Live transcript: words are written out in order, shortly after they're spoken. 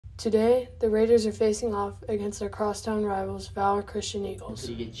Today, the Raiders are facing off against their crosstown rivals, Valor Christian Eagles.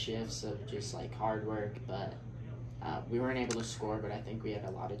 Pretty good shifts of just like hard work, but we weren't able to score, but I think we had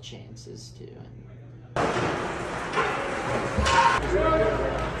a lot of chances too.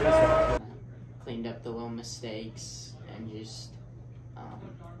 And cleaned up the little mistakes and just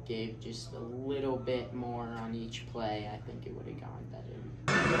gave just a little bit more on each play. I think it would have gone better.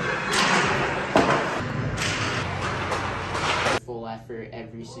 Full effort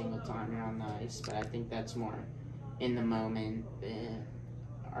every single time you're on the ice, but I think that's more in the moment.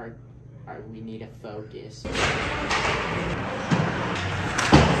 We need to focus.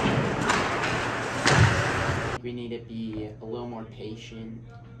 We need to be a little more patient,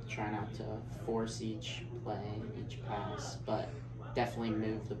 try not to force each play, each pass, but definitely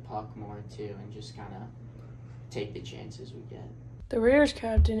move the puck more too and just kind of take the chances we get. The Raiders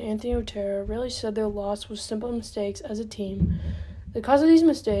captain, Anthony Otero, really said their loss was simple mistakes as a team. The cause of these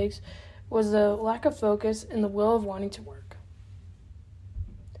mistakes was the lack of focus and the will of wanting to work.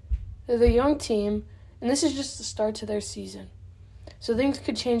 They're the young team, and this is just the start to their season, so things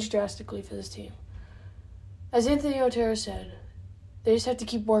could change drastically for this team. As Anthony Otero said, they just have to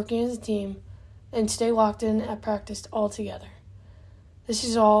keep working as a team and stay locked in at practice all together. This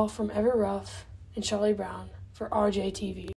is all from Everrett and Charlie Brown for RJTV.